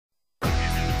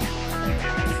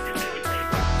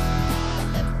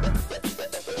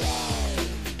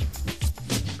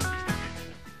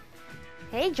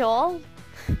Hey, Joel.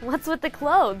 What's with the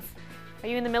clothes? Are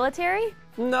you in the military?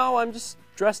 No, I'm just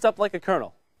dressed up like a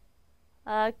colonel.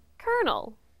 A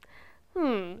colonel?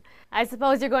 I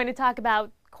suppose you're going to talk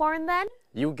about corn then?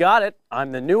 You got it.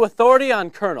 I'm the new authority on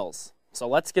colonels. So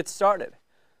let's get started.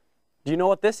 Do you know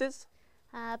what this is?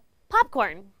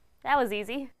 Popcorn. That was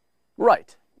easy.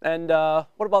 Right. And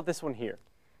what about this one here?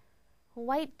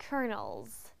 White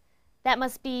kernels. That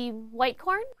must be white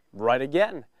corn? Right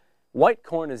again. White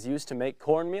corn is used to make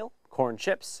cornmeal, corn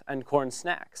chips, and corn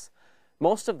snacks.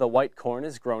 Most of the white corn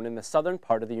is grown in the southern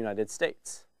part of the United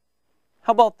States.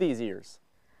 How about these ears?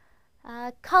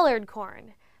 Colored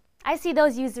corn. I see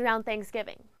those used around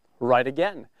Thanksgiving. Right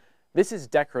again. This is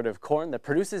decorative corn that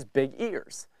produces big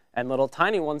ears, and little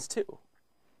tiny ones too.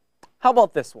 How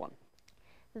about this one?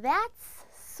 That's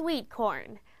sweet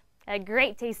corn. A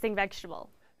great tasting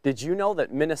vegetable. Did you know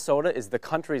that Minnesota is the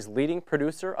country's leading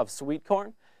producer of sweet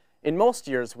corn? In most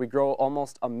years, we grow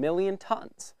almost 1 million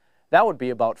tons. That would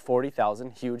be about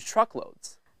 40,000 huge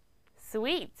truckloads.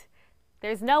 Sweet.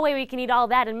 There's no way we can eat all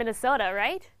that in Minnesota,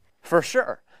 right? For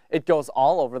sure. It goes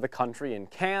all over the country in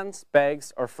cans,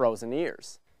 bags, or frozen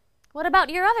ears. What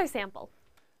about your other sample?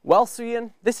 Well,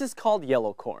 Suyin, this is called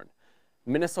yellow corn.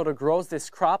 Minnesota grows this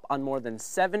crop on more than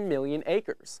 7 million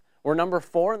acres. We're number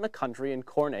 4 in the country in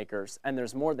corn acres, and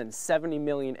there's more than 70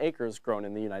 million acres grown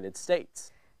in the United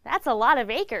States. That's a lot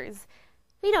of acres.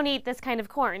 We don't eat this kind of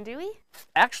corn, do we?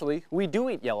 Actually, we do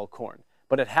eat yellow corn,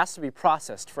 but it has to be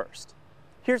processed first.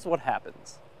 Here's what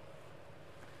happens.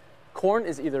 Corn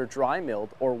is either dry milled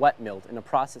or wet milled in a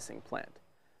processing plant.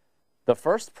 The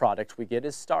first product we get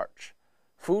is starch.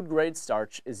 Food-grade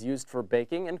starch is used for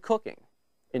baking and cooking.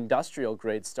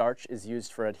 Industrial-grade starch is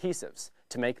used for adhesives,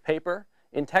 to make paper,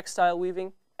 in textile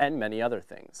weaving, and many other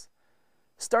things.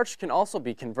 Starch can also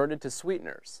be converted to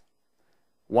sweeteners.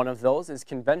 One of those is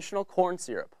conventional corn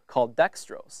syrup, called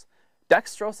dextrose.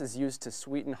 Dextrose is used to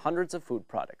sweeten hundreds of food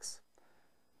products.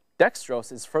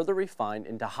 Dextrose is further refined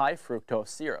into high fructose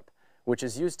syrup, which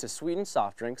is used to sweeten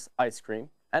soft drinks, ice cream,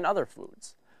 and other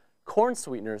foods. Corn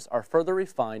sweeteners are further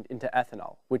refined into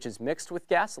ethanol, which is mixed with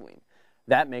gasoline.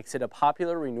 That makes it a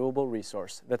popular renewable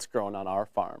resource that's grown on our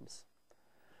farms.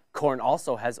 Corn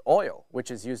also has oil,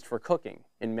 which is used for cooking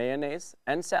in mayonnaise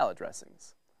and salad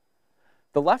dressings.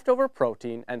 The leftover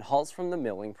protein and hulls from the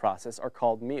milling process are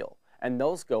called meal, and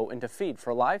those go into feed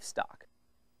for livestock.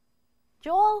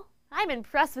 Joel, I'm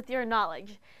impressed with your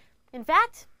knowledge. In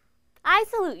fact, I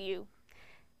salute you.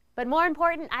 But more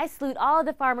important, I salute all of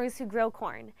the farmers who grow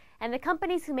corn and the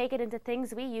companies who make it into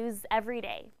things we use every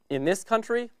day. In this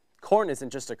country, corn isn't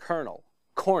just a kernel.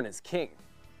 Corn is king.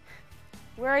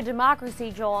 We're a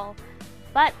democracy, Joel,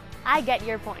 but I get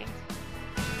your point.